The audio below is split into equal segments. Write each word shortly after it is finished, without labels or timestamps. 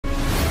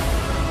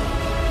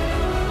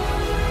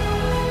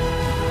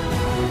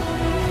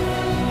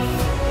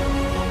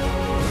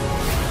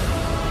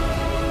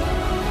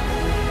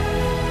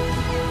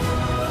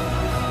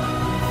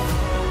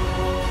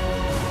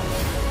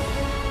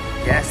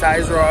That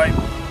is right.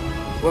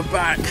 We're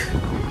back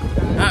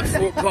at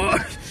Thorpe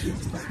Park.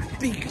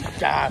 Big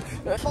dad.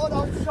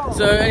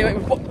 So anyway,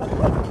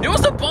 he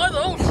wants to buy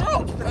the whole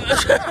shop.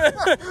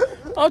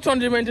 I'm trying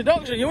to do my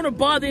introduction. You want to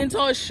buy the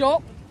entire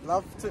shop?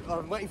 Love to.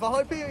 I'm waiting for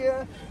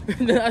Hyperia.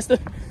 That's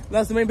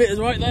the main bit, is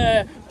right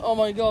there. Oh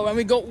my god, and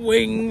we got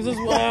wings as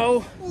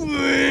well.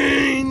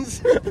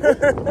 Wings!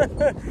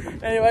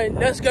 Anyway,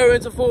 let's go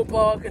into Thorpe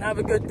Park and have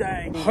a good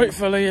day.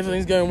 Hopefully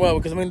everything's going well,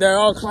 because I mean there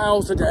are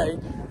clouds today,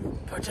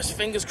 but just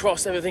fingers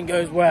crossed everything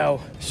goes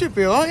well. Should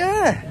be alright,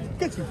 yeah.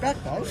 Gets you back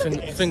though.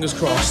 Fingers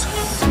crossed.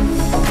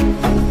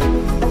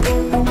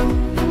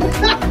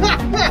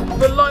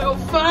 The light of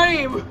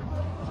fame!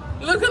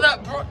 Look at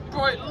that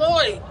bright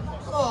light!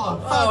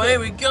 Oh, here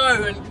we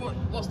go, and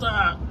what's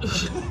that?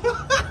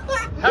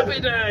 Happy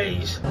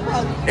days!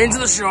 Into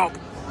the shop.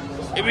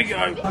 Here we go.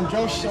 And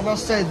Josh, I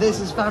must say, this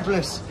is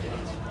fabulous.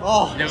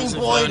 Oh,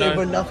 embroidered,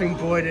 but nothing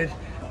embroidered.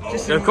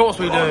 Of course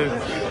we do.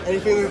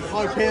 Anything with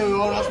Hyperia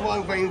on, that's what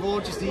I'm waiting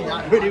for. Just need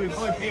that really with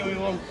Hyperia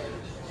on.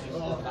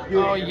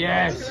 Oh,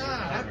 yes.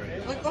 I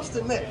must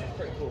admit,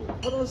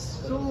 when I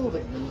saw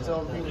these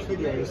on these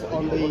videos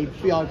on the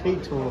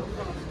VIP tour,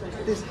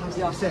 this has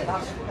to be said.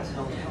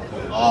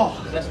 Oh,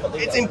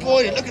 it's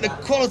embroidered. Look at the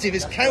quality of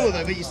this camera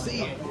though, but you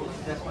see it.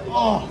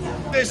 Oh,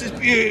 this is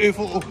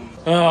beautiful.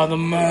 Oh, the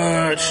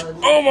merch.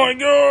 Oh my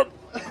god.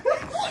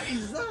 What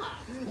is that?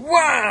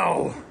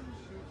 Wow.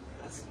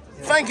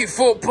 Thank you,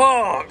 Thorpe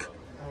Park.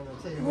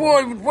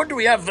 What do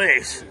we have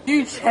this?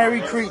 Huge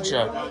hairy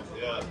creature.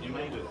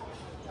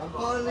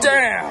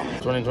 Damn.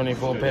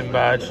 2024 pin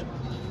badge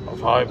of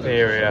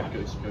Hyperia.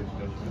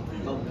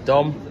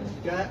 Dom.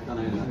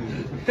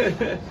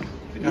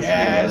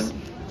 Yes.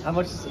 How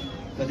much is it?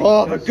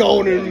 Oh, the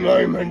golden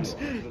moment.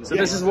 So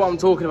this is what I'm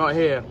talking about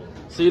here.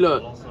 See,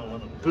 look,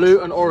 blue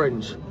and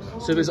orange.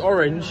 So if it's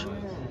orange,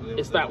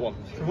 it's that one.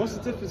 So what's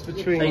the difference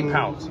between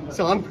 £8?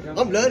 So I'm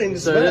learning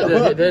this.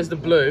 So there's the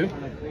blue,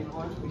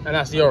 and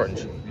that's the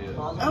orange.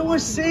 Oh, I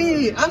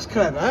see. That's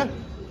clever.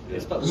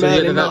 So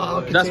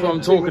that's what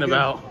I'm talking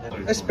about.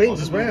 It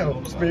spins as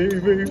well.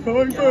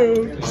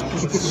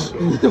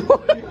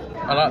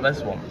 I like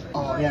this one.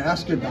 Oh yeah,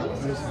 that's good. That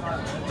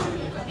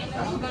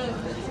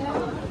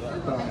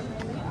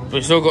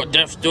We still got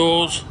Death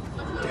Doors.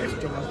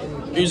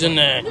 Who's in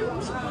there?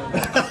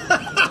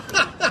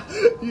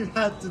 You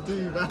had to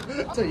do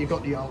that. So you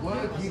got the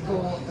artwork, you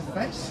got the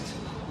vest.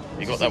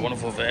 You got that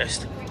wonderful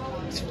vest.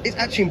 It's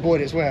actually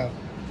embroidered as well.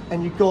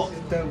 And you've got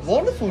the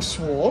wonderful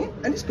swarm,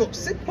 and it's got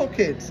zip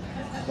pockets.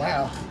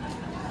 Wow,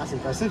 that's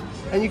impressive.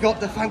 And you got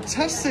the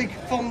fantastic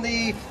from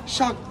the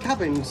Shark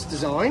Cabins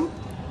design.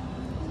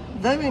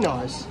 Very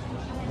nice.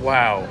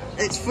 Wow.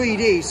 It's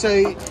 3D,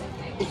 so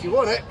if you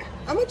want it,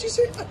 how much is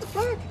it at the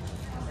flag?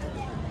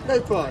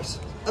 No price.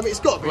 I mean, it's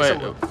got to be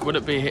somewhere. Would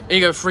it be here? Here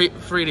you go,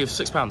 3D of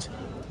 £6.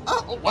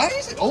 Oh, why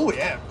is it? Oh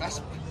yeah,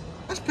 that's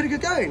pretty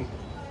good going.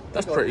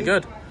 That's pretty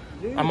good.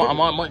 I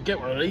might get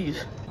one of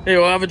these. Here,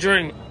 I'll have a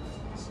drink.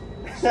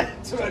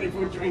 It's ready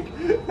for a drink.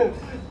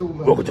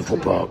 Welcome to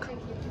Thorpe Park.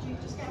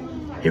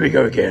 Here we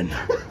go again.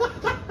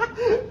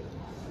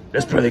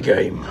 Let's play the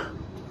game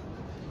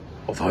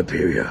of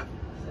Hyperia.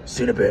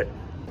 See you in a bit.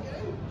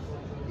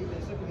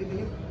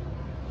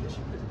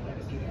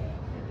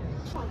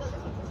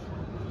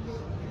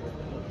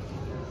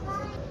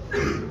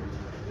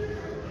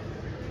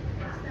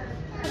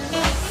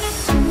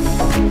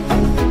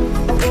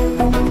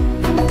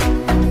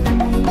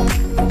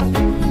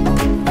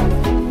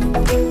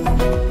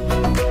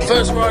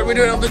 First ride we're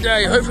doing of the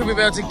day. Hopefully we'll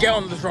be able to get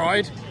on this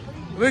ride.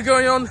 We're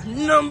going on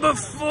number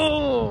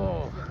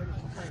 4.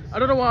 I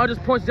don't know why I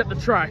just pointed at the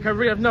track. I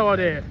really have no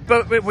idea.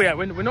 But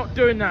we're not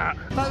doing that.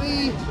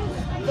 Very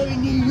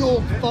New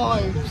York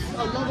vibes.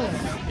 I love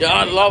it. Yeah,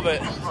 I love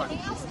it. I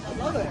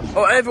love it.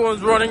 Oh,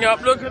 everyone's running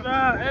up. Look at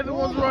that.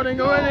 Everyone's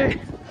running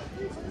already.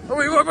 Oh,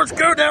 we must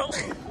go now.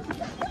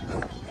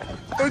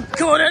 Oh,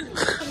 come on in.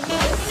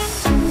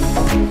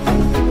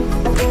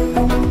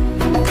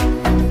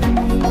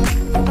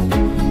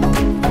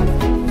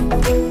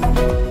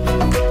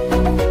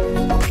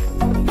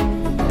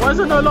 Why is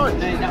there no light?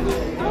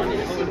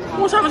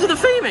 What's happened to the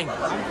theming?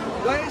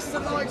 Where's the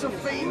light of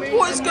theming?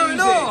 What is going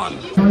on?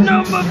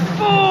 Number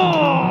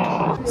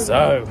 4!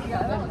 So,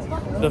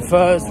 the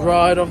first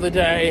ride of the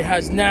day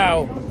has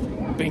now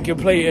been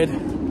completed.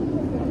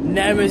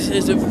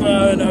 Nemesis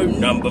Inferno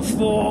number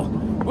 4.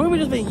 We've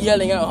just been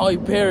yelling out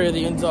Hyperia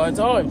the entire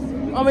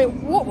time. I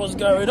mean, what was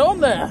going on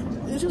there?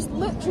 It's just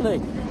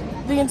literally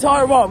the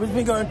entire ride we've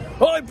been going,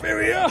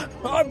 Hyperia!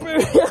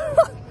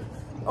 Hyperia!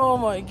 Oh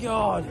my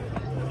god.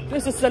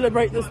 Just to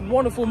celebrate this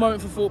wonderful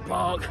moment for Thorpe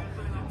Park,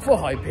 for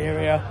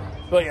Hyperia.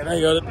 But yeah, there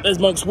you go, there's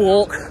Monk's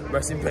Walk,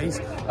 rest in peace.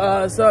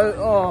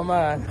 Oh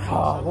man,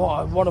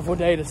 what a wonderful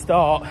day to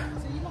start.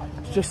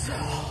 Just...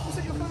 Was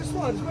it your first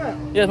ride as well?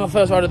 Yeah, it's my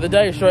first ride of the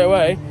day straight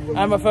away,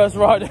 and my first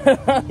ride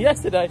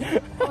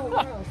yesterday. Oh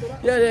wow, so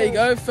Yeah, there you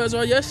go, first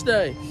ride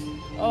yesterday.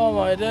 Oh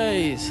my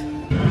days.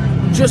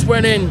 Just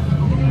went in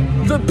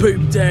the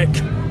poop deck.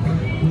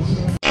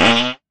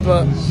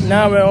 But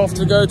now we're off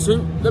to go to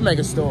the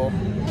mega store.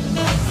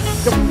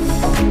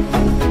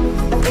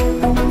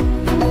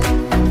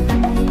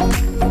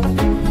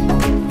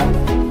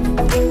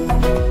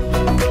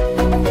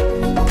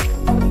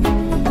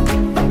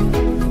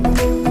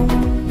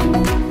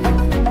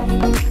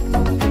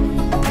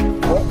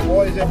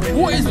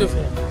 What is with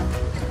him?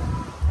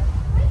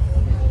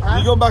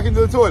 You gone back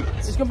into the toilet?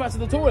 He's gone back to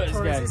the toilets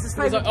again. It's his He's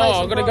like, favourite oh, place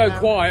I'm in going to Thorpe go now.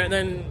 quiet, and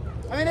then...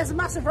 I mean, there's a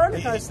massive roller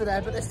coaster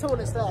there, but there's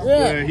toilets there.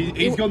 Yeah,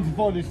 he's gone to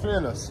find his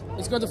fearless.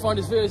 he's going to find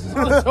his feelings in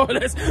the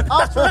toilets.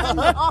 After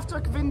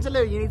a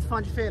Vindaloo, you need to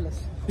find your fearless.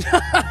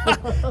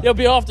 You'll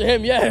be after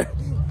him, yeah.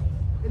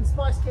 In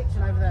Spice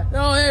Kitchen over there.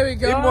 Oh, here we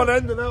go. In one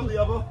end and out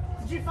the other.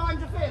 Did you find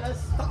your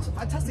fearless? That's a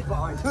fantastic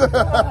find.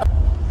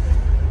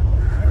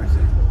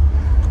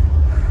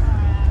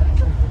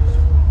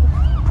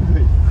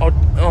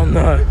 Oh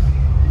no.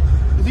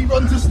 Has he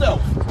run to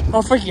stealth?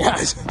 I think he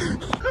has.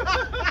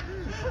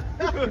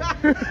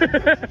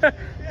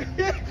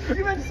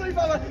 You went so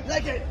far, like,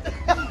 leg it.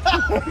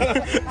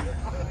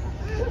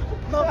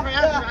 Not very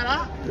happy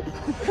about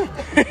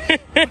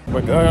that.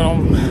 We're going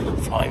on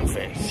flying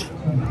fish.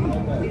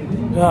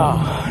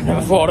 Ah,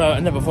 never thought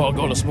I'd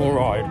go on a small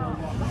ride.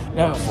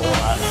 Never thought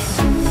that.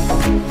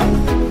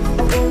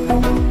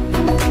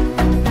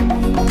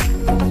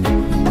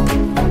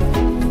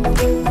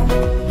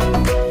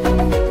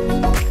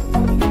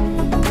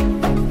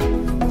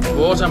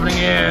 What's happening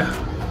here?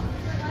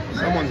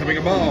 Someone's having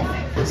a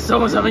bath.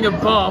 Someone's having a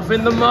bath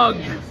in the mug.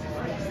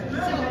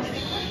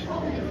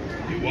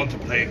 You want to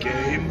play a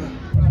game?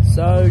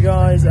 So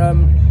guys,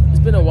 it's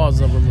been a while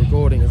since I've been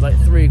recording. It's like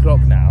 3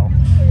 o'clock now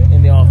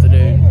in the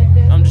afternoon.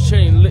 I'm just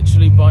chilling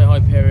literally by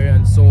Hyperion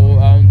and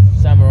saw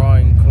Samurai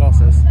and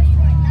Colossus.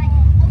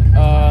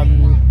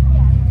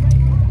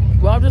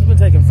 Well, I've just been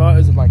taking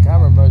photos with my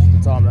camera most of the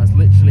time. That's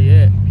literally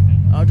it.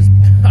 I've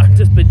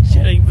just been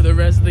chilling for the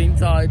rest of the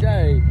entire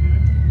day.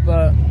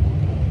 But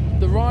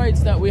the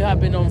rides that we have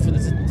been on for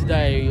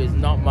today is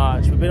not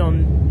much. We've been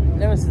on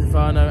Nemesis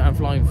Inferno and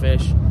Flying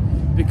Fish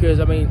because,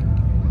 I mean,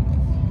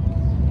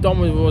 Dom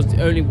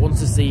only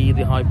wants to see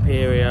the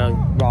Hyperia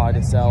ride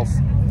itself.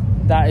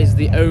 That is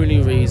the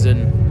only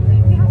reason.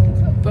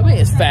 But I mean,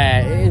 it's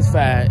fair. It is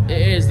fair. It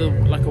is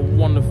like a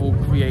wonderful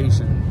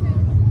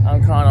creation. I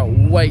cannot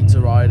wait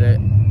to ride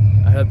it.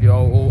 I hope you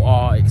all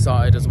are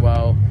excited as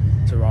well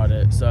to ride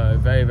it. So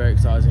very, very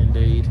exciting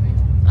indeed.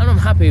 And I'm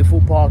happy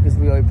Thorpe Park has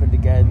reopened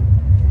again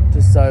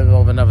to serve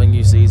of another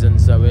new season,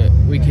 so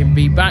we can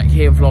be back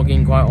here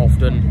vlogging quite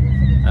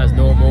often as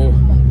normal,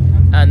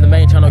 and the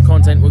main channel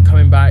content we're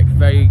coming back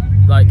very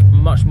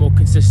much more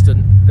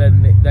consistent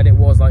than it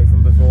was like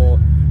from before.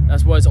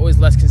 That's why it's always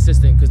less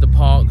consistent, because the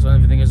parks and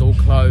everything is all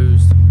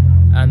closed,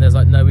 and there's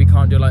no, we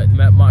can't do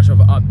much of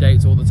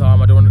updates all the time.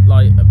 I don't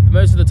want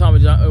most of the time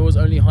it was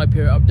only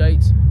Hyperia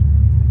updates.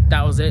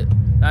 That was it.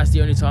 That's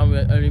the only time we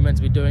were only meant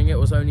to be doing it. It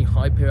was only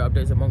Hyperia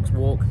updates at Monk's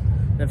Walk.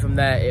 Then from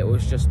there it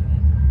was just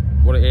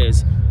what it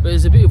is. But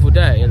it's a beautiful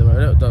day at the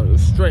moment. It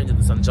was straight into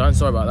the sunshine.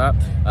 Sorry about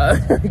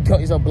that. Got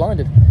yourself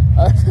blinded.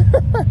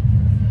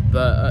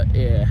 But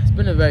yeah, it's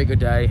been a very good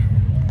day.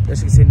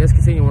 Let's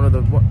continue one of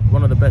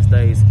the best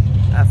days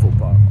at Thorpe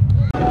Park.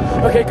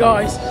 Okay,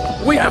 guys,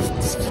 we have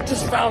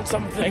just found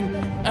something,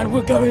 and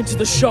we're going to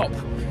the shop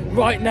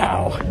right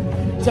now.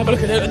 Let's have a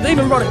look at it. They're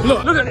even running.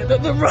 Look at it.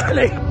 They're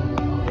running.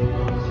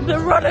 They're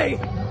running.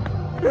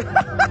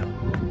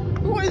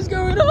 What is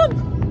going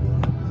on?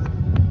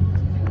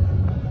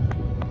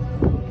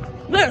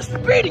 They're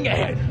speeding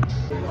ahead.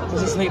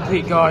 There's a sneak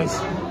peek, guys.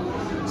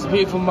 It's a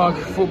beautiful mug,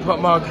 Thorpe Park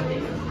mug.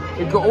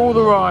 We've got all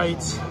the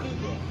rides: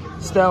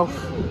 Stealth,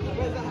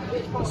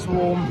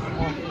 Swarm,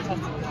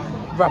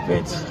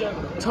 Rapid,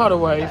 Tidal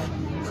Wave,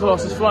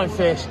 Colossus, Flying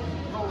Fish.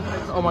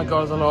 Oh my god,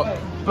 there's a lot.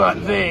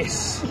 But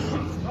this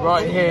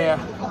right here,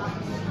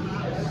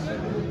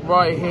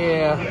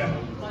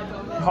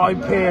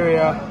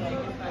 Hyperia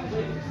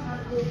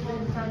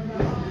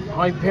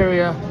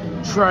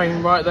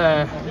train right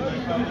there.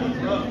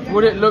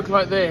 Would it look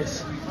like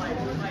this?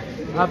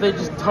 Have they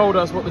just told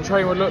us what the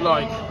train would look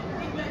like?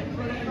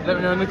 Let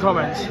me know in the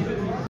comments.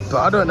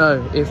 But I don't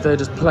know if they're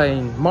just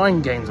playing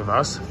mind games with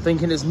us,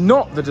 thinking it's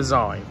not the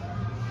design.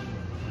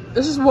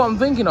 This is what I'm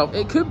thinking of.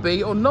 It could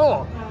be or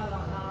not.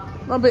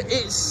 No, but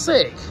it's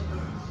sick.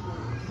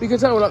 You can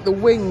tell the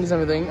wings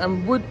and everything.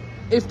 And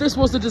if this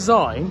was the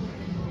design,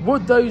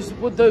 would those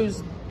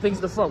things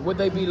at the front, would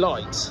they be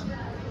lights?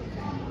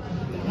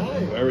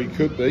 Very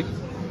could be.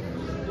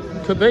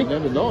 Could be.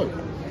 Never know.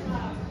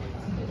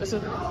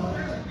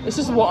 This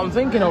is what I'm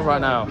thinking of right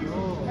now.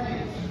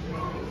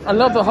 I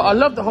love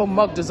the whole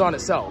mug design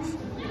itself.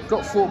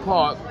 Got Thorpe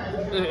Park.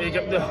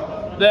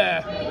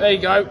 There you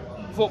go.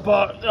 Thorpe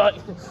Park. Right.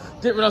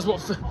 Didn't realise what.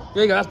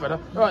 There you go. That's better.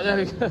 Right, there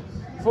we go.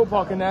 Thorpe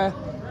Park in there.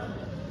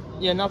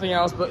 Yeah, nothing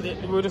else. But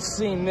we're just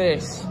seeing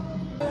this.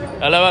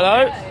 Hello.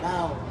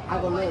 Now,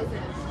 have a look.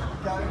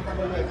 Go and have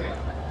a look.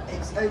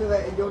 It's over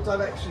there in your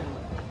direction.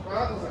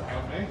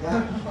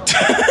 Yeah.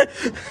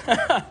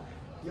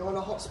 You want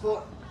a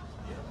hotspot?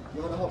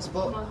 You want a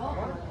hotspot?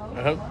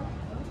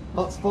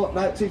 Hotspot?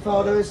 No, too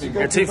far, Lewis.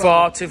 You're too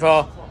far.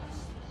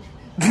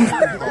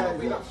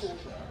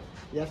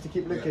 You have to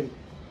keep looking.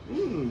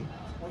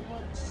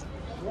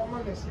 What am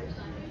I missing?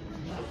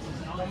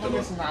 I'm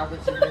missing that I've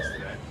actually missed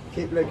it.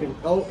 Keep looking.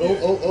 Oh.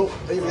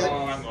 There you go.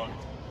 Oh, hang on.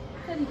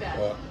 Teddy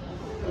bear.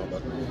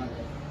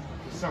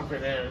 There's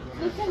something there, isn't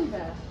The teddy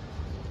bear.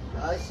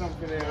 there?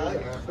 Something there,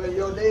 isn't there? But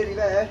you're nearly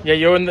there. Yeah,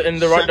 you're in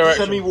the right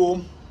direction.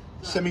 Semi-warm.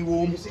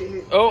 Semi-warm.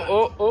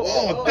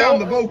 Oh, Damn,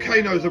 the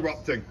volcano's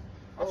erupting.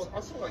 I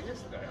saw that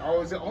yesterday.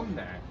 Oh, is it on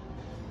there?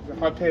 The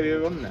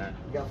Hyperion on there?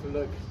 You have to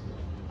look.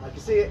 I can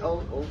see it.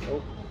 Oh.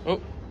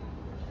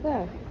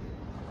 There.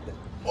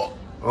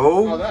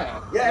 Oh,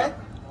 there? Yeah.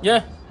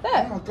 Yeah. There.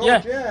 Oh my god,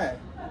 Yeah. yeah.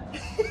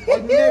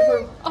 I've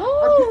never.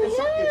 I picked this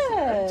up yesterday.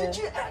 yeah. Did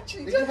you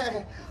actually do Yeah,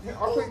 that?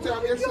 I picked it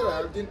up yesterday.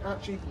 I didn't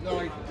actually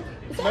like.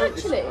 Is it notice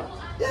actually? it.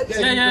 Yeah, you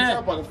can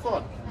tell by the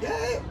front.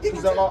 Yeah.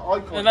 Because they're like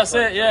icons. And that's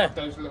it, yeah.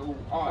 Those little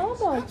Oh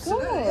eyes. my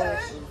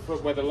gosh. For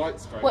where the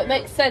lights go. Well, it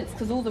makes sense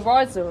because all the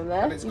rides are on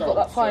there. And You've it's got gold,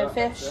 that flying so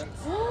that makes fish. sense.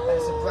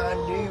 It's a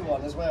brand new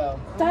one as well.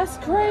 That's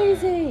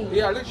crazy.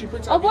 Yeah, I literally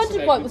picked it I up wondered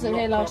yesterday, why it but wasn't not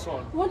here last. crack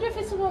on. I wonder if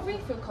it's a what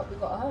refill cup we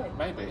got at home.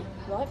 Maybe.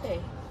 Might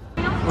be.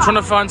 We're trying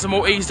to find some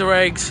more Easter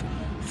eggs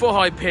for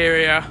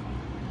Hyperia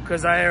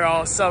because there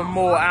are some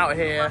more out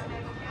here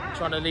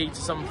trying to lead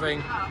to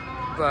something.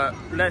 But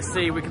let's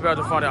see if we can be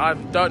able to find it. I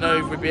don't know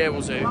if we'd be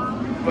able to.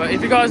 But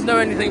if you guys know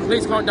anything,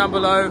 please comment down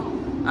below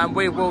and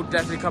we will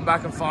definitely come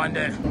back and find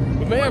it.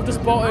 We may have just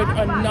spotted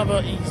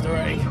another Easter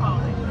egg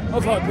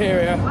of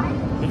Hyperia.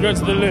 We're going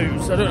to the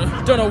loos. I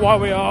don't know why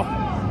we are.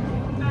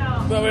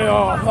 But we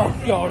are.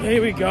 Oh god,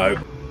 here we go.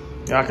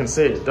 Yeah, I can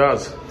see it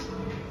does.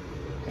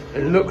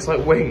 It looks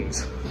like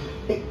wings.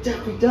 It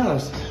definitely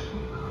does.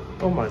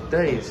 Oh my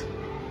days.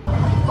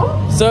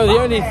 So the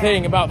only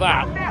thing about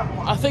that,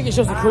 I think it's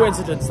just a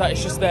coincidence that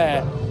it's just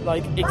there,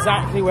 like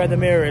exactly where the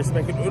mirror is,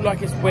 make it look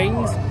like it's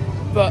wings,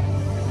 but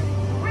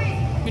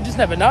you just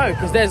never know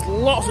because there's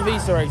lots of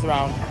Easter eggs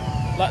around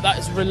like that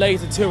is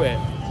related to it.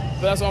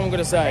 But that's what I'm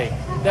gonna say.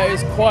 There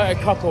is quite a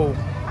couple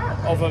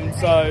of them,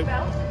 so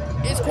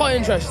it's quite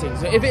interesting.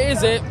 So if it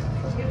is it,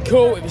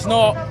 cool. If it's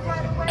not,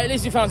 at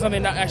least you found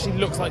something that actually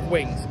looks like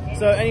wings.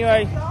 So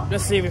anyway,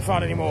 let's see if we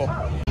find any more.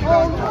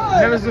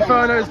 Nemesis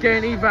Inferno is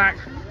getting evac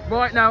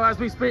right now as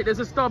we speak. There's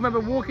a staff member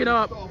walking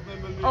up.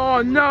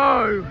 Oh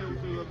no!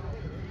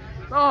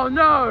 Oh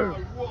no!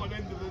 What an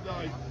end of the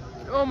day.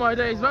 Oh my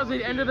days, that's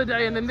the end of the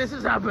day and then this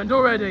has happened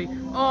already.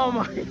 Oh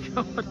my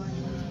god.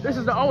 This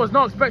is I was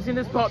not expecting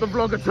this part of the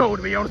vlog at all,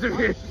 to be honest with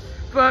you.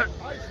 But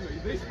Actually,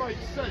 this makes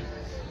sense.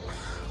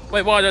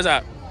 wait, why does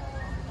that?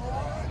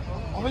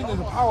 I think there's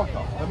a power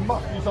cut. There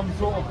must be some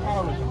sort of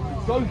power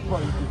issue. Those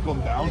trains have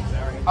gone down,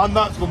 and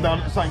that's gone down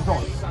at the same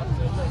time.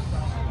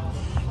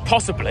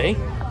 Possibly.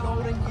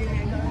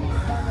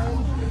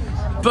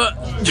 But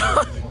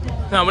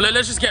no, well,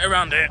 let's just get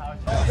around it.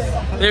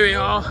 Here we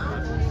are.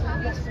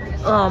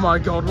 Oh my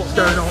god, what's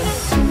going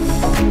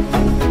on?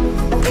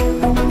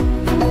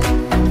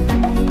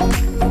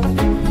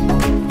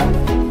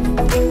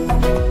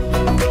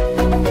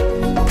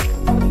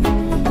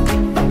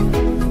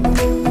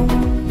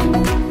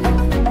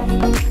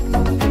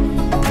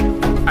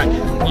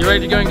 You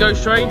ready to go and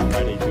Ghost Train?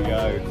 Ready to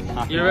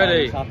go. You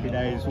ready? Happy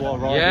days. What a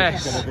ride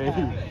Yes. this is going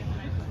to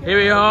be. Here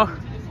we are,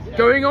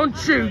 going on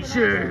Choo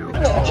Choo.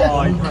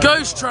 Oh,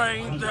 Ghost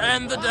Train to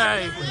end the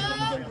day.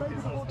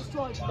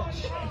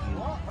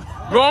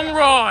 Wrong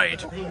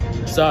ride.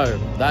 So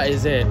that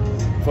is it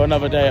for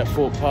another day at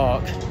Thorpe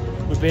Park.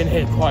 We've been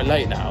here quite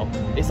late now.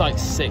 It's like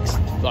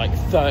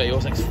 6:30 or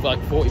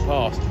 6:40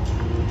 past.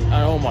 And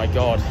oh my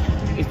god,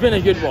 it's been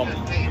a good one.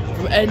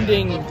 From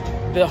ending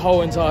the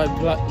whole entire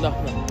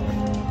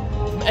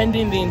from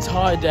ending the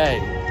entire day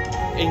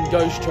in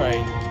Ghost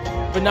Train.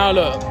 But now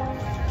look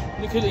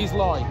at these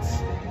lights.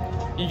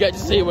 You get to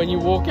see it when you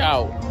walk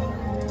out.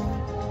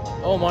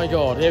 Oh my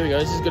god, here we go.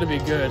 This is gonna be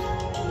good.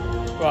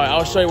 Right,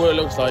 I'll show you what it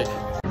looks like.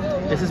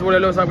 This is what it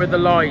looks like with the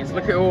lights.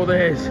 Look at all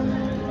this.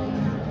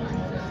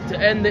 To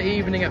end the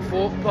evening at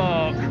Thorpe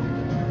Park.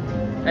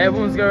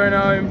 Everyone's going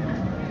home.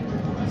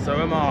 So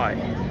am I.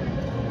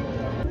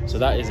 So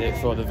that is it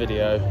for the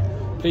video.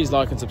 Please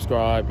like and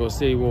subscribe. We'll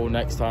see you all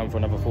next time for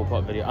another Thorpe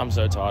Park video. I'm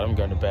so tired, I'm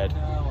going to bed.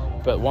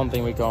 But one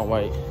thing we can't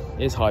wait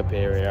is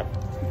Hyperia.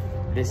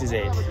 This is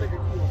it.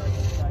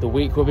 The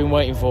week we've been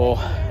waiting for.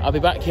 I'll be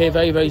back here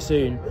very, very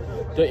soon.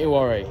 Don't you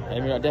worry.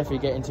 And we're definitely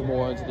getting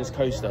more into this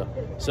coaster.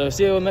 So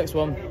see you on the next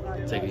one.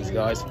 Take it easy,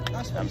 guys.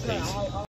 And peace.